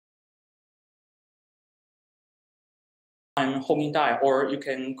I'm Hung Ying Tai, or you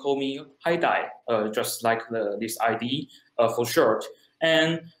can call me Hi Tai, just like this ID for short.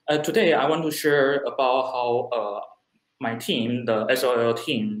 And today I want to share about how my team, the SOLL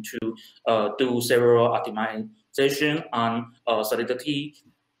team, to do several optimization on Solidity,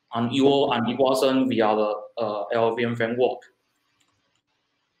 on EO, and Ewasm via the LLVM framework.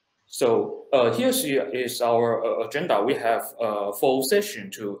 So here is our agenda. We have a full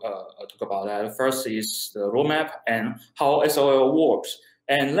session to talk about that. First is the roadmap and how SOL works.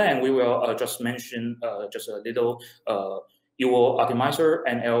 And then we will just mention just a little EO optimizer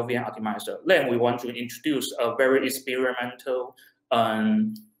and LLVM optimizer. Then we want to introduce a very experimental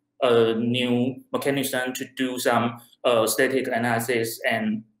new mechanism to do some static analysis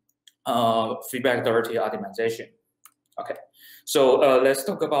and feedback directed optimization. Okay, so let's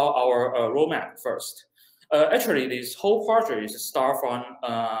talk about our roadmap first. Actually, this whole project is start from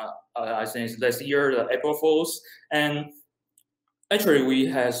I think last year, the April Fools, and actually we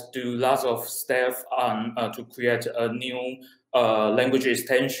have to do lots of steps on to create a new language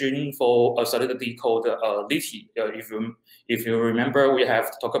extension for Solidity called Solidity. If you remember, we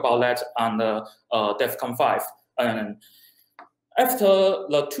have talked about that on the DEFCON 5. And after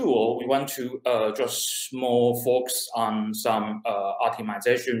the tool, we want to just more focus on some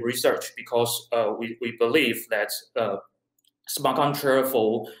optimization research, because we believe that smart contract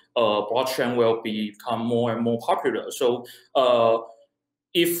for blockchain will become more and more popular. So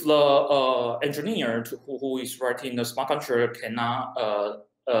if the engineer who is writing the smart contract cannot,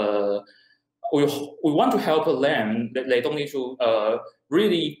 we want to help them. They don't need to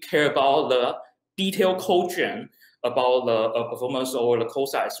really care about the detailed code gen, about the performance or the code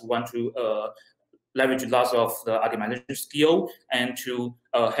size. We want to leverage lots of the optimization skill and to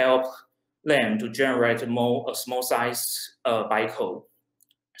help them to generate more small size bytecode.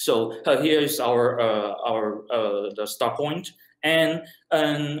 So here is our the start point. And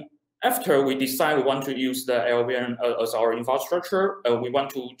after we decide we want to use the LLVM as our infrastructure, we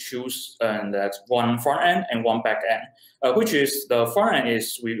want to choose that one front end and one back end, which is the front end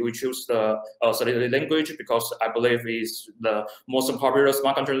is we choose the Solidity language, because I believe it's the most popular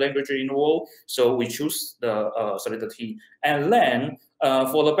smart contract language in the world. So we choose the Solidity. And then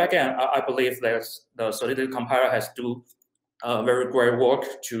for the back end, I believe that the Solidity compiler has to very great work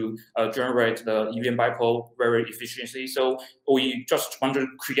to generate the EVM bytecode very efficiently. So we just want to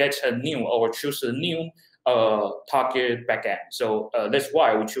create a new or choose a new target backend. So that's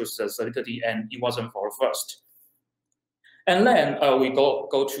why we choose the Solidity and Ewasm for first. And then we go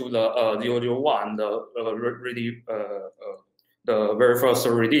to the 001, the very first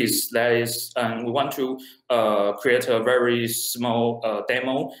release. That is, we want to create a very small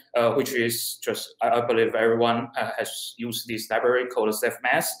demo, which is just, I believe everyone has used this library called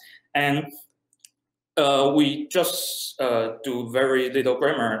SafeMath. And we just do very little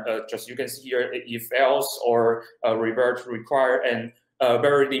grammar. Just you can see here, if else or revert require, and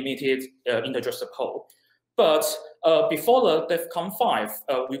very limited integer support. But before the DEFCON 5,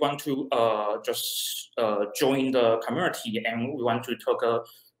 we want to just join the community, and we want to talk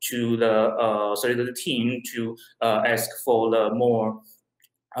to the Solidity team to ask for the more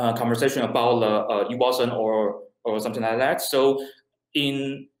conversation about the Ewasm or something like that. So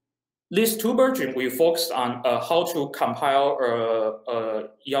in these two versions, we focused on how to compile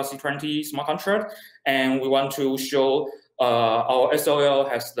ERC20 smart contract, and we want to show our SOL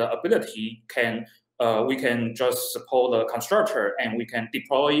has the ability we can just support the constructor, and we can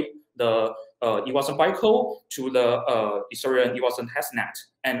deploy the Ewasm bytecode to the Ethereum Ewasm testnet.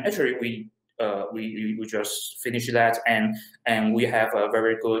 And actually, we just finished that, and we have a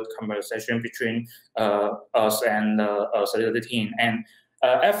very good conversation between us and the Solidity team. And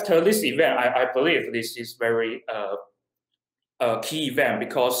after this event, I believe this is very key event,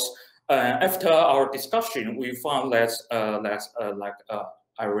 because after our discussion, we found that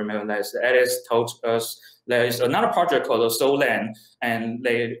I remember that Alice told us there is another project called SOLL, and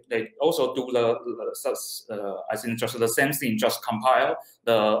they also do I think just the same thing, just compile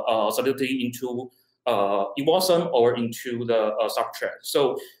the Solidity into Ewasm or into the subtract.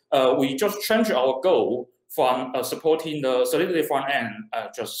 So we just change our goal from supporting the Solidity front end,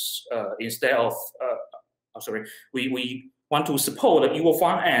 instead of we want to support the EO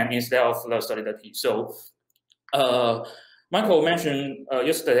front end instead of the Solidity. So Michael mentioned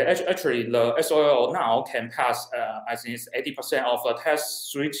yesterday, actually the SOL now can pass, I think it's 80% of the test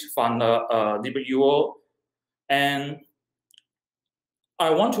suite from the LibUO. And I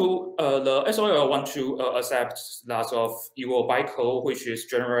want to, the SOL want to accept lots of EO bytecode, which is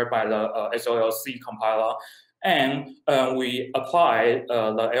generated by the SOLC compiler. And we apply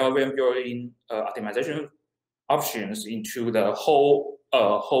the LLVM built-in optimization options into the whole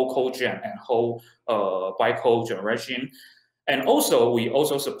code gen and whole bytecode generation. And also, we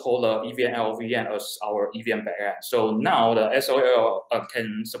also support the EVM LLVM as our EVM backend. So now the SOL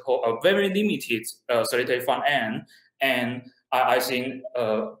can support a very limited Solidity front end, and I think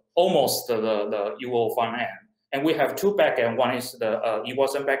almost the UO front end. And we have two backend. One is the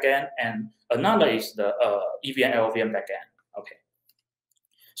Ewasm backend, and another is the EVM LLVM backend. Okay.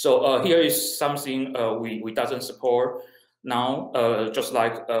 So here is something we doesn't support now, just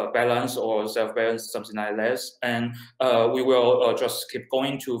like balance or self-balance, something like this. And we will just keep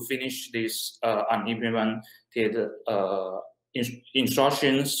going to finish this unimplemented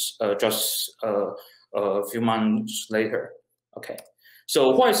instructions just a few months later. Okay.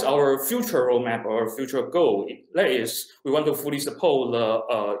 So what is our future roadmap or future goal? That is, we want to fully support the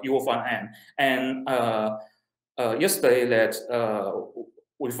UO front end. And yesterday that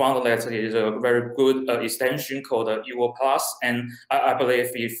we found that it is a very good extension called UO Plus, and I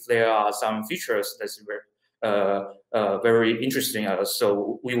believe if there are some features that's very interesting,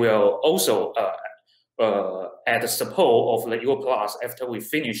 so we will also add support of the UO Plus after we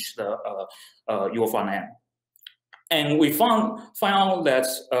finish the UO front end. And we found out that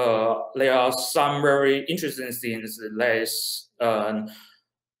there are some very interesting things that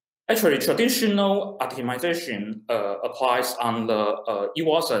actually traditional optimization applies on the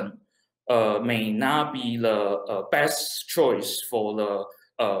Ewasm may not be the best choice for the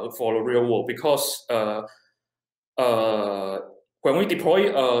real world, because when we deploy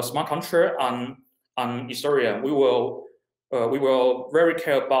a smart contract on Ethereum, we will very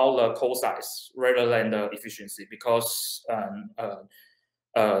care about the code size rather than the efficiency, because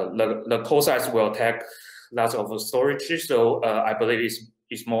the code size will take lots of storage. So I believe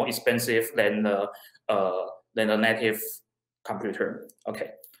it's more expensive than the native computer.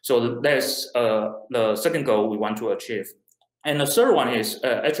 Okay, so that's the second goal we want to achieve. And the third one is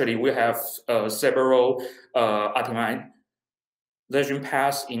actually we have several optimization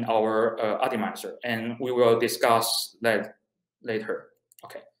paths in our optimizer, and we will discuss that later.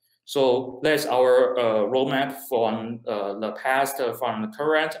 Okay, so that's our roadmap from the past, from the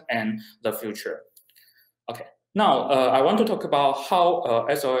current, and the future. Okay, now I want to talk about how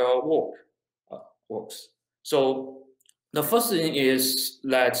SOL works. So the first thing is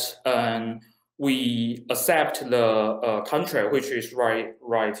that we accept the contract which is right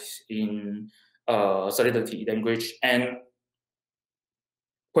in Solidity language, and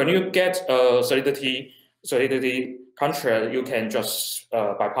when you get a Solidity contract, you can just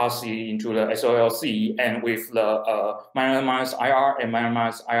bypass it into the SOLC, and with the -IR and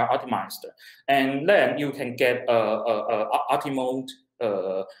 -IR optimized, and then you can get optimal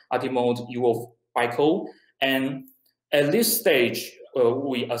UO bytecode. And at this stage,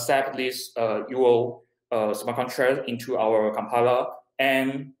 we accept this UO smart contract into our compiler.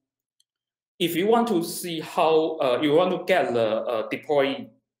 And if you want to see how you want to get the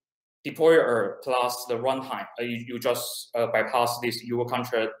deployer plus the runtime, you just bypass this UO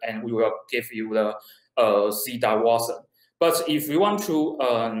contract, and we will give you the c.wasm. But if you want to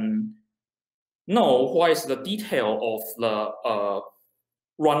know what is the detail of the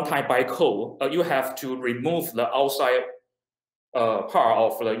runtime bytecode, you have to remove the outside part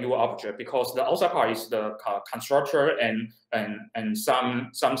of the UO object, because the outside part is the constructor and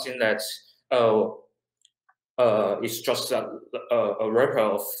something that it's just a wrapper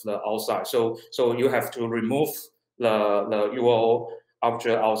of the outside. So you have to remove the UO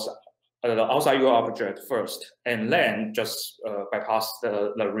object outside, the outside UO object first, and then just bypass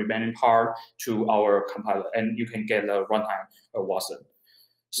the remaining part to our compiler, and you can get the runtime wasm.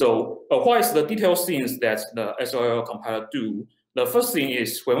 So what is the detailed things that the SOL compiler do? The first thing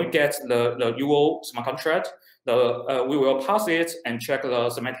is when we get the UO smart contract, we will pass it and check the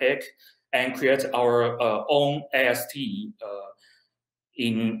semantic and create our own AST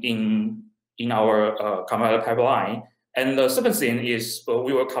in our compiler pipeline. And the second thing is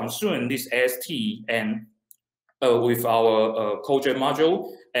we will consume this AST and with our codegen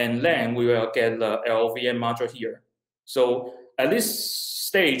module, and then we will get the LLVM module here. So at this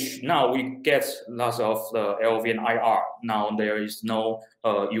stage, now we get lots of the LLVM IR. Now there is no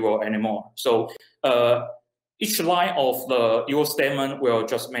UO anymore. So each line of the UO statement will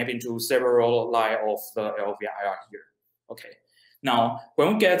just map into several lines of the LLVM IR here. Okay. Now,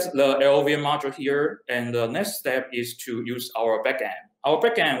 when we get the LLVM module here, and the next step is to use our backend. Our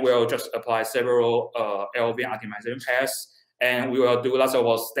backend will just apply several LLVM optimization paths, and we will do lots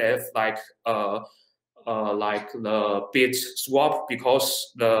of steps like the bit swap,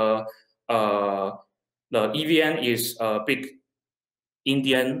 because the EVM is a big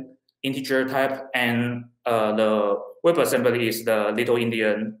Indian integer type, and the WebAssembly is the Little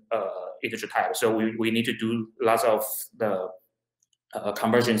Indian integer type. So we need to do lots of the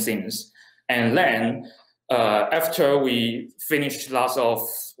conversion things. And then after we finish lots of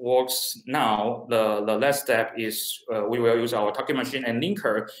works, now the last step is we will use our target machine and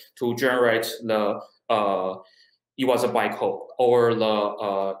linker to generate the Ewasm bytecode or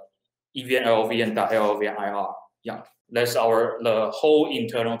the EVM LLVM IR. Yeah, that's the whole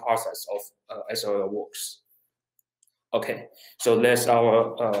internal process of SOL works. Okay, so that's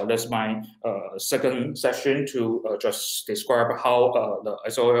my second session to just describe how the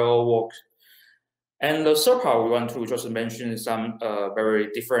SOL works. And the third part, we want to just mention some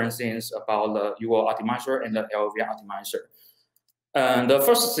very different things about the UO optimizer and the LLVM optimizer. And the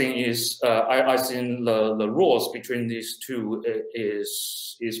first thing is, I think the rules between these two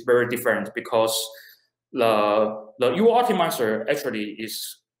is very different, because the UO optimizer actually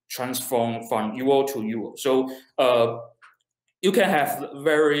is transformed from UO to UO. So you can have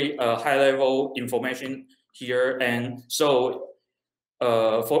very high level information here, and so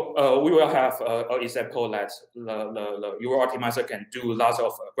we will have an example that the UO optimizer can do lots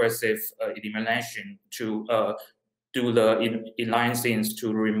of aggressive elimination to do the inline things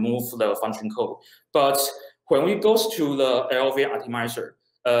to remove the function code. But when we go to the LLVM optimizer,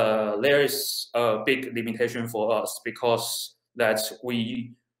 there is a big limitation for us, because that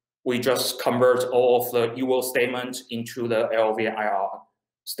we just convert all of the UO statement into the LLVM IR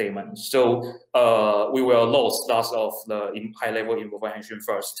statement. So we will lose lots of the high-level information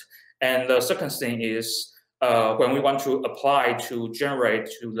first. And the second thing is, when we want to apply to generate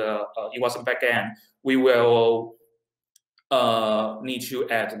to the Ewasm backend, we will need to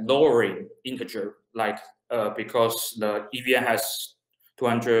add lowering integer, like because the EVM has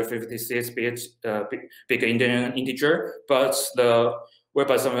 256 bits big integer, but the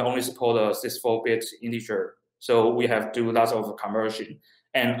WebAssembly only support a 64-bit integer. So we have to do lots of conversion.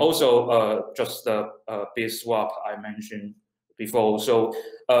 And also just the bit swap I mentioned before. So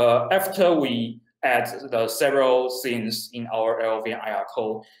after we add the several things in our LLVM IR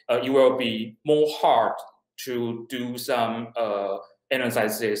code, it will be more hard to do some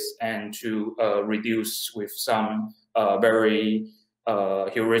analysis and to reduce with some very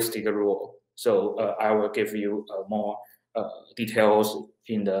heuristic rule. So I will give you more details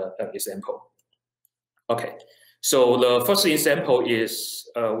in the example. Okay, so the first example is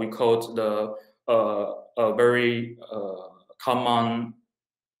we call the a very common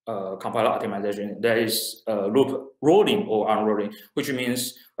compiler optimization. That is loop rolling or unrolling, which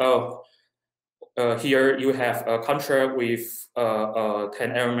means here you have a contract with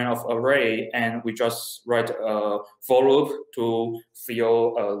 10 element of array, and we just write a for loop to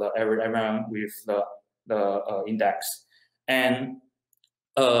fill the every element with the index. And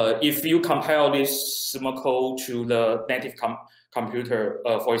if you compile this small code to the native computer,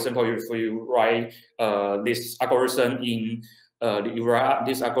 for example, if you write this algorithm in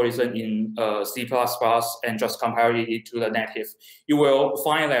C++ and just compile it to the native, you will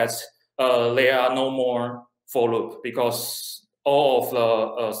find that there are no more for loop, because all of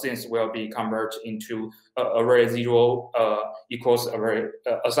the things will be converted into array 0 equals array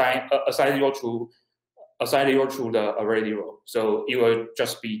assign 0 to the array 0. So it will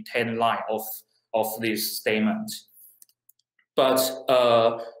just be 10 lines of this statement. But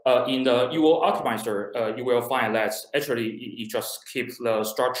in the UO optimizer, you will find that actually it just keeps the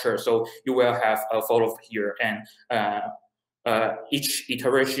structure. So you will have a for loop here, and each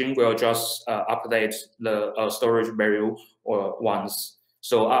iteration will just update the storage value once.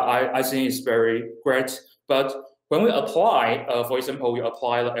 So I think it's very great. But when we apply, for example, we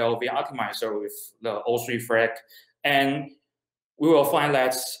apply the LLVM optimizer with the O3 flag, and we will find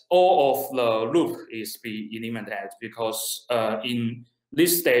that all of the loop is be eliminated, because in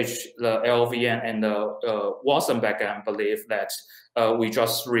this stage, the LLVM and the wasm backend believe that we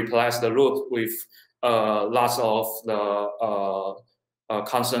just replace the loop with lots of the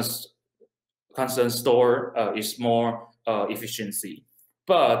constant store is more efficiency.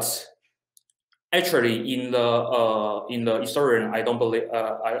 But actually, in the Ethereum, I don't believe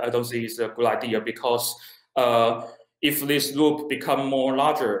I don't think it's a good idea, because if this loop become more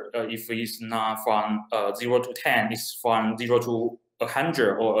larger, if it's not from 0 to 10, it's from 0 to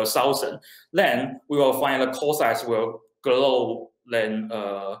 100 or 1,000, then we will find the code size will grow than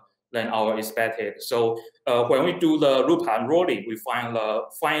our expected. So when we do the loop unrolling, we find the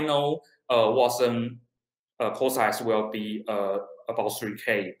final wasm code size will be about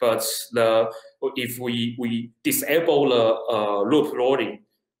 3K. But if we disable the loop unrolling,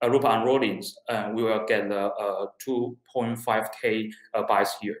 we will get the 2.5K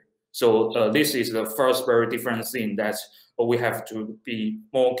bytes here. So this is the first very different thing that we have to be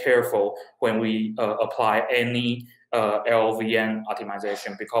more careful when we apply any LLVM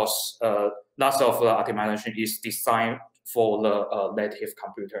optimization, because lots of the optimization is designed for the native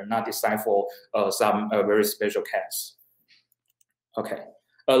computer, not designed for some very special case. Okay.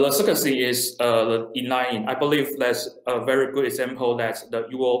 The second thing is the inlining. I believe that's a very good example that the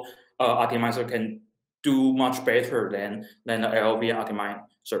UO optimizer can do much better than the LLVM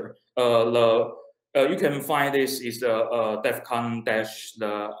optimizer. You can find this is the defcon dash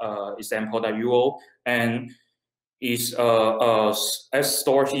the example.uo, and is as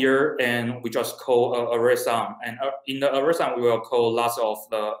stored here, and we just call array sum, and in the array sum we will call lots of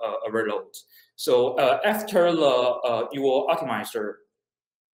the array loads. So after the UO optimizer,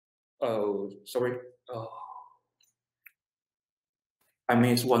 sorry, I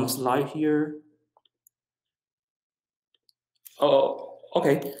missed one slide here. Oh,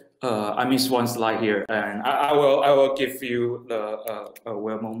 okay. I missed one slide here, and I will give you the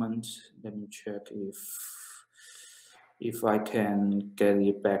one moment. Let me check if I can get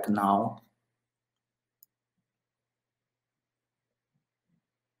it back now.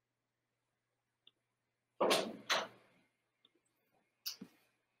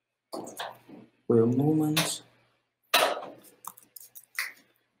 Wait a moment.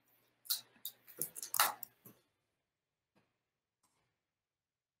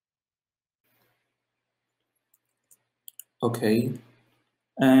 Okay,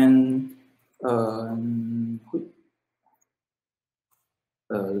 and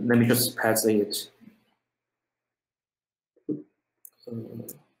let me just pass it.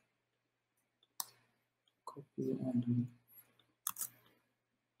 Copy and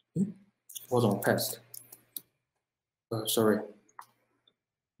wasn't passed. Sorry.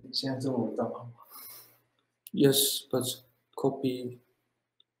 Yes, but copy.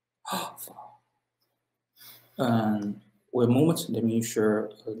 And wait a moment. Let me share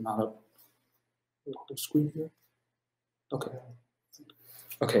another screen here. Okay.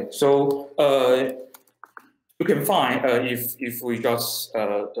 Okay. So you can find if we just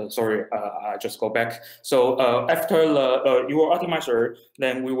sorry, I just go back. So after the UO optimizer,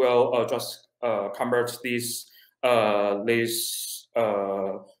 then we will just convert this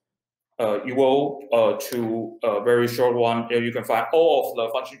UO to a very short one. You can find all of the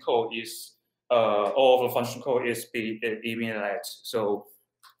function code is being eliminated. So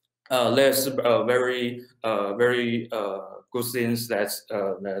there's very good things that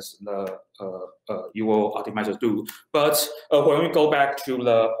the UO optimizer do. But when we go back to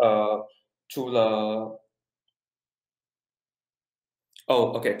the to the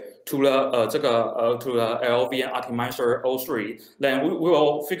LLVM optimizer 03, then we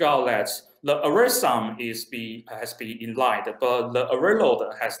will figure out that the array sum has been inlined, but the array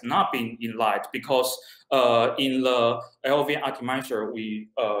load has not been inlined, because in the LLVM optimizer we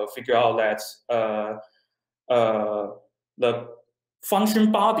figure out that the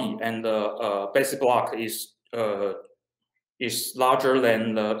function body and the basic block is larger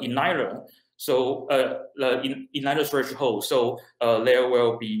than the inliner. So the inliner threshold. So there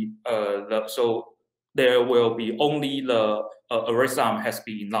will be only the array sum has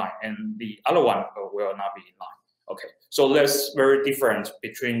been inline, and the other one will not be inline. Okay, so that's very different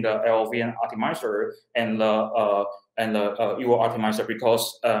between the LLVM optimizer and the UO optimizer,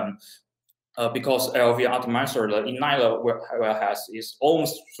 because LLVM optimizer, the inliner will has its own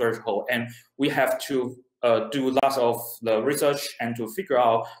threshold, and we have to do lots of the research and to figure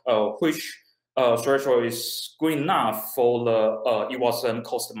out which threshold is good enough for the Ewasm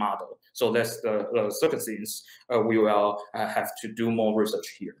cost model. So that's the second things we will have to do more research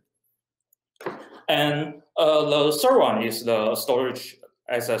here. And the third one is the storage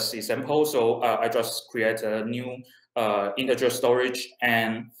as an example. So I just create a new integer storage,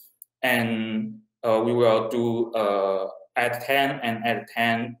 and we will do add 10 and add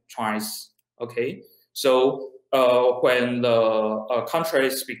 10 twice. Okay, so when the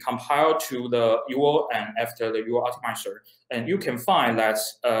contracts be compiled to the UO and after the UO optimizer, and you can find that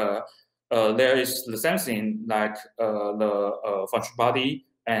there is the same thing like the function body,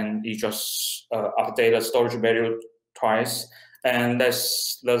 and you just update the storage value twice, and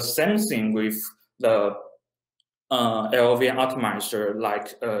that's the same thing with the LLVM optimizer.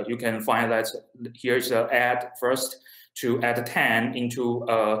 Like you can find that here's a add first to add 10 into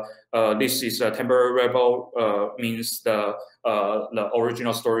this is a temporary variable, means the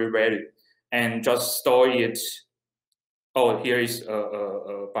original storage value, and just store it. Oh, here is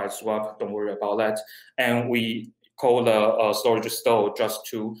by swap. Don't worry about that. And we call the storage store just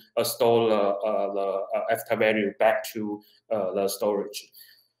to store the after value back to the storage.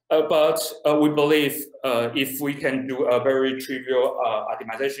 but we believe if we can do a very trivial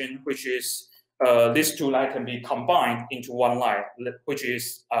optimization, which is these two lines can be combined into one line, which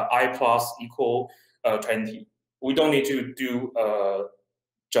is I plus equal 20. We don't need to do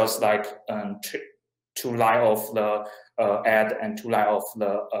just like two line of the add and two line of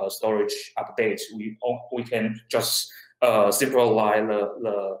the storage update. We can just simplify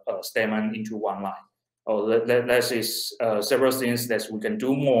the statement into one line. That is several things that we can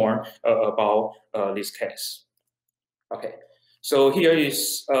do more about this case. Okay, so here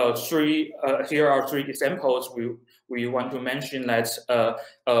is here are three examples we want to mention that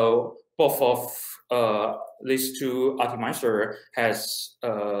both of these two optimizer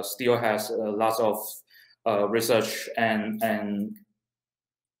still has lots of research and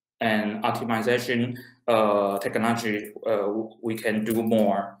optimization technology we can do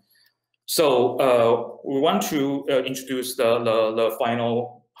more. So we want to introduce the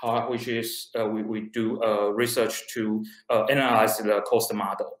final part, which is we do research to analyze the cost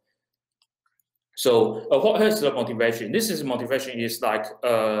model. So what is the motivation? This is motivation is like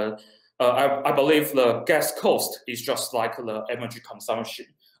I believe the gas cost is just like the energy consumption.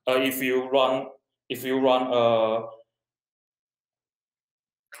 If you run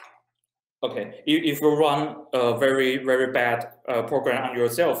okay, if you run a very bad program on your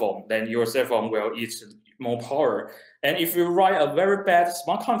cell phone, then your cell phone will eat more power. And if you write a very bad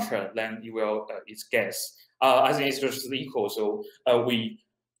smart contract, then it will eat gas. I think it's just equal. So we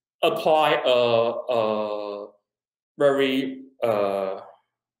apply a very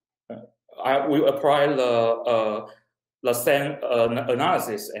we apply the same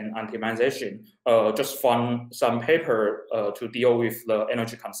analysis and optimization just from some paper to deal with the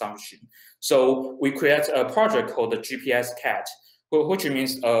energy consumption. So we create a project called the GPS CAT, which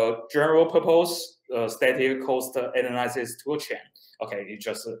means general purpose static cost analysis toolchain. Okay, it's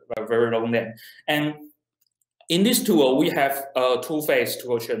just a very long name. And in this tool, we have two-phase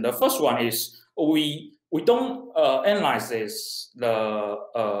toolchain. The first one is we don't analyze the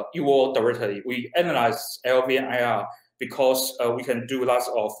UO directly. We analyze LLVM IR because we can do lots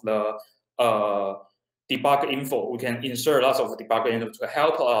of the debug info. We can insert lots of debug info to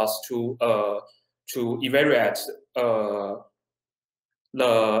help us to evaluate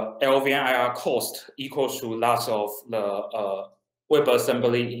the LLVM IR cost equals to lots of the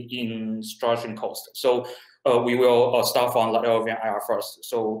WebAssembly instruction cost. So we will start from the LLVM IR first.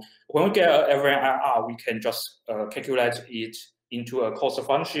 So when we get LLVM IR, we can just calculate it into a cost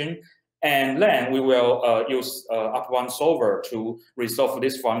function, and then we will use upbound solver to resolve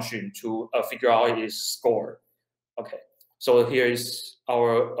this function to figure out its score. Okay, so here is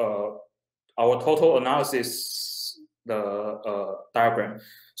our total analysis diagram.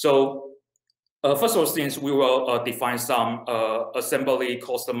 So first of all, things we will define some assembly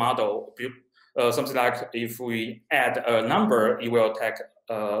cost model. Something like if we add a number, it will take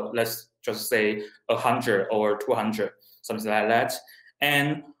let's just say 100 or 200, something like that.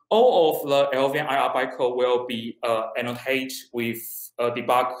 And all of the LLVM IR bytecode will be annotated with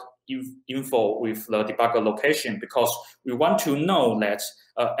debug info with the debugger location, because we want to know that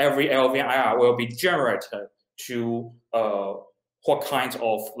every LLVM IR will be generated to what kind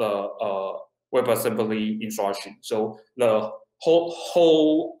of the WebAssembly instruction. So the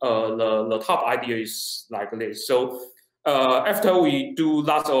the top idea is like this. So after we do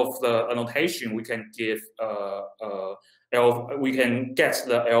lots of the annotation, we can give we can get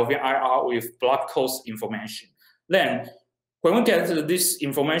the LLVM IR with block cost information. Then when we get this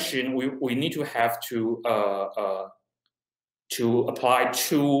information, we need to have to apply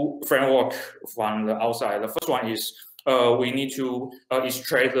two framework from the outside. The first one is we need to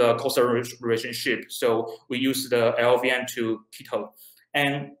extract the cost relationship. So we use the LLVM to Keto.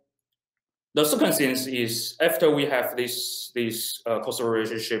 And the second thing is after we have this cost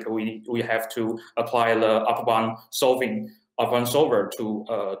relationship, we have to apply the upbound solver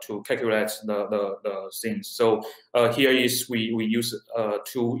to calculate the things. So here is we use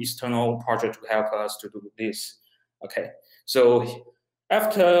two external projects to help us to do this. Okay, so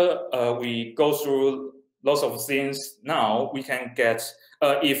after we go through lots of things, now we can get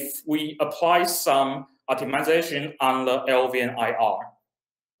if we apply some optimization on the LLVM IR,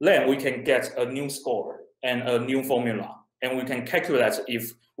 then we can get a new score and a new formula, and we can calculate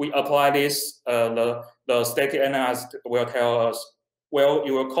if we apply this, the static analysis will tell us, well,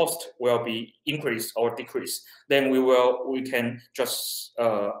 your cost will be increased or decreased. Then we can just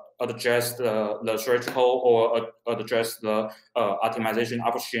adjust the threshold or adjust the optimization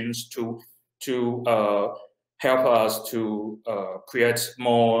options to help us to create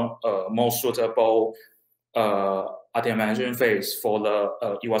more suitable optimization phase for the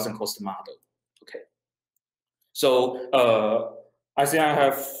Ewasm cost model. Okay. So I think I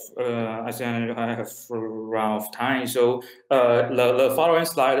have run out of time. So the following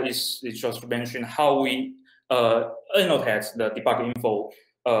slide is just to mention how we annotate the debug info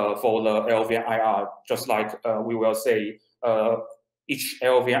for the LLVM IR. Just like we will say each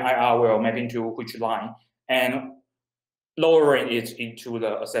LLVM IR will map into which line, and lowering it into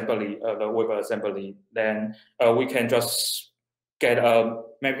the assembly, the web assembly. Then we can just get a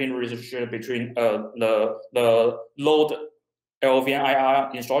mapping relationship between the load LLVM IR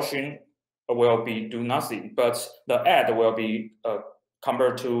instruction will be do nothing, but the add will be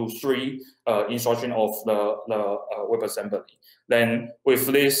compared to 3 instruction of the web assembly. Then with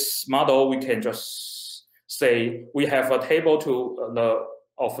this model, we can just say we have a table to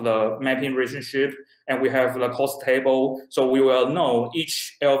of the mapping relationship, and we have the cost table. So we will know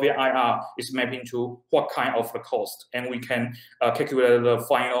each LLVM IR is mapping to what kind of the cost, and we can calculate the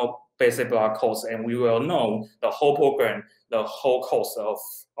final basic block cost, and we will know the whole program, the whole cost of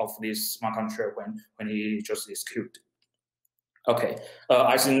this smart contract when it just executed. Okay,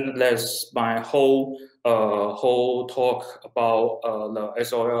 I think that's my whole talk about the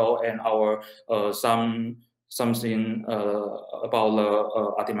SOL and our something about the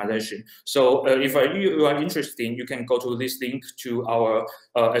optimization. So if you are interested, you can go to this link to our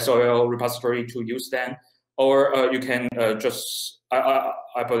SOL repository to use them, or you can just,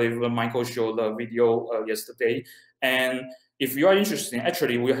 I believe Michael showed the video yesterday. And if you are interested,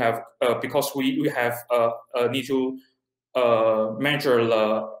 actually we have, because we have need to measure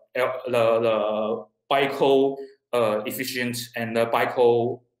the bytecode efficient and the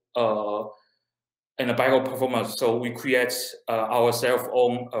bytecode and the bytecode performance. So we create our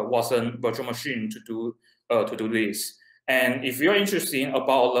self-own wasm virtual machine to do this. And if you're interested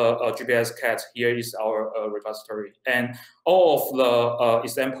about the GPS cat, here is our repository. And all of the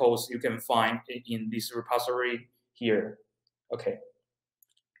examples you can find in this repository here. Okay.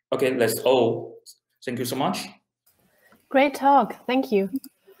 Okay, that's all. Thank you so much. Great talk. Thank you.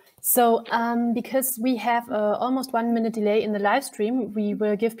 So because we have almost 1 minute delay in the live stream, we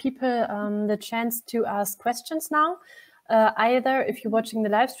will give people the chance to ask questions now. Either if you're watching the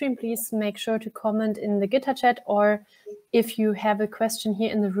live stream, please make sure to comment in the GitHub chat, or if you have a question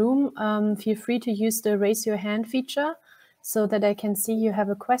here in the room, feel free to use the raise your hand feature so that I can see you have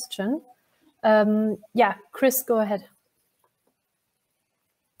a question. Yeah, Chris, go ahead.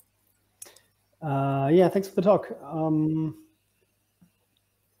 Yeah, thanks for the talk.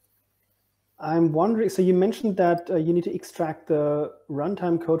 I'm wondering, so you mentioned that you need to extract the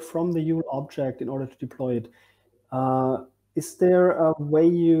runtime code from the UL object in order to deploy it. Is there a way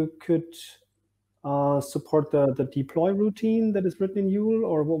you could support the deploy routine that is written in UL,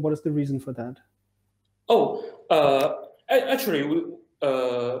 or what is the reason for that? Oh, actually,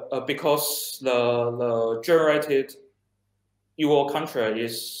 because the generated UL contract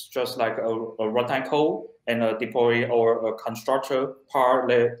is just like a runtime code and a deploy or a constructor part.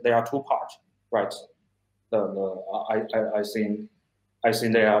 There are 2 parts, right? I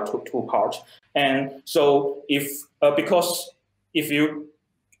think there are two parts. And so because if you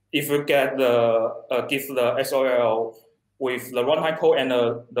get give the SOL with the runtime code and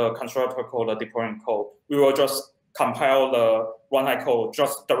the constructor code, the deployment code, we will just compile the runtime code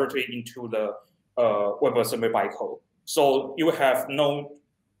just directly into the WebAssembly bytecode. So you have no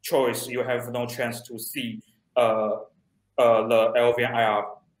choice, you have no chance to see the LLVM IR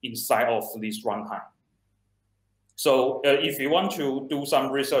inside of this runtime. So if you want to do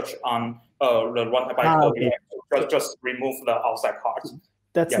some research on the runtime bytecode, you have to just remove the outside part.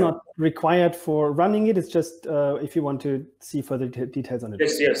 That's not required for running it. It's just if you want to see further details on it.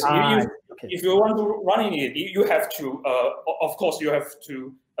 Yes, yes. Okay. If you want to running it, you have to, of course, you have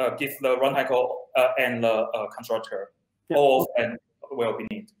to give the runtime code and the constructor. Yeah. All of them will be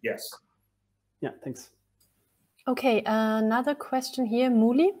needed. Yes. Yeah. Thanks. Okay. Another question here,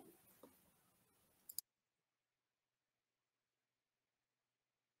 Muli.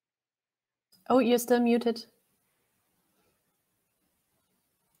 Oh, you're still muted.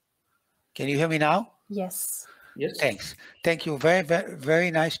 Can you hear me now? Yes. Yes. Thanks. Thank you. Very, very,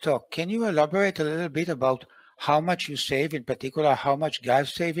 very nice talk. Can you elaborate a little bit about how much you save, in particular, how much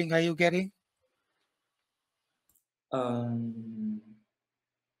gas saving are you getting?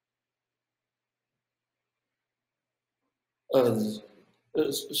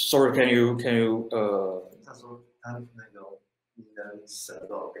 Sorry, can you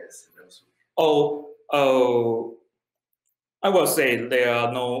I will say there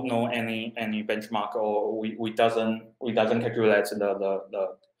are no any benchmark, or we doesn't calculate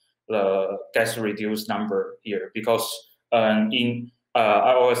the gas reduced number here, because in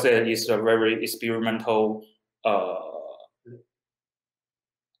I always say it's a very experimental.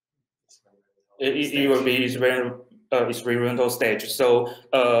 It will be experimental stage. So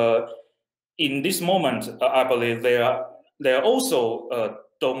in this moment, I believe they also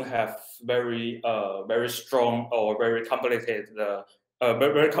don't have very strong or very complicated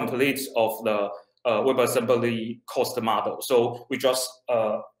very complete of the WebAssembly cost model. So we just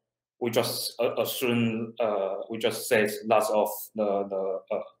assume we just say lots of the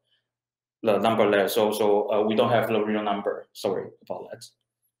number there. So we don't have the real number. Sorry about that.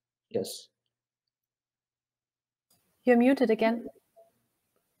 Yes. You're muted again.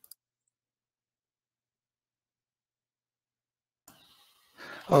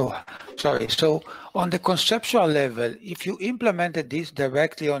 Oh, sorry. So on the conceptual level, if you implemented this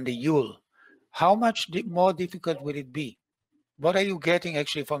directly on the Yule, how much more difficult will it be? What are you getting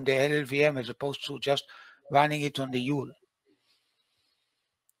actually from the LLVM as opposed to just running it on the Yule?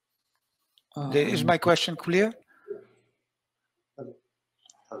 Is my question clear?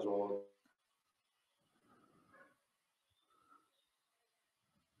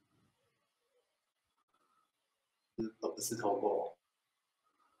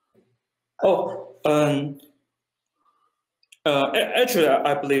 Actually,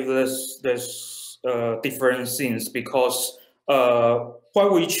 I believe there's different things, because why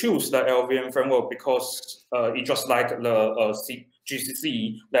we choose the LLVM framework, because it's just like the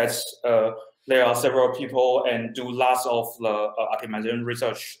GCC, that's there are several people and do lots of the optimization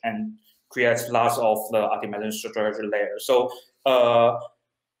research and create lots of the optimization strategy layer. So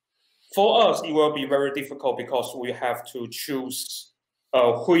for us, it will be very difficult, because we have to choose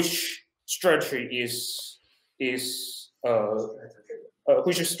which strategy is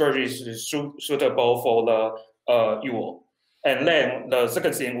suitable for the UL. And then the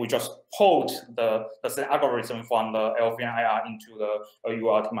second thing, we just port the same algorithm from the LLVM IR into the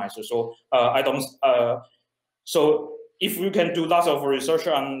UL optimizer. So I don't. So if we can do lots of research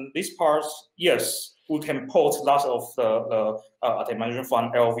on these parts, yes, we can port lots of the optimization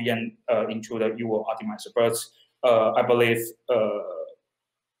from LLVM into the UL optimizer. But I believe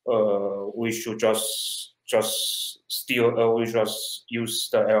we should just still we just use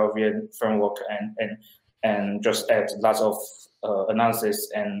the LLVM framework and just add lots of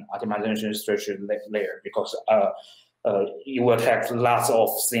analysis and optimization strategy layer, because it will take lots of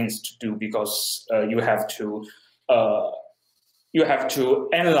things to do, because you have to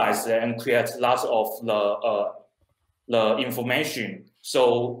analyze it and create lots of the information.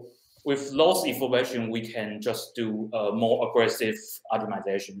 So with those information, we can just do more aggressive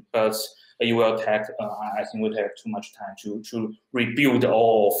optimization, but it will take, I think, will take too much time to rebuild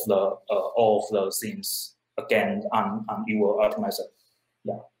all of the things again on your optimizer.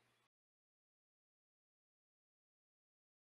 Yeah.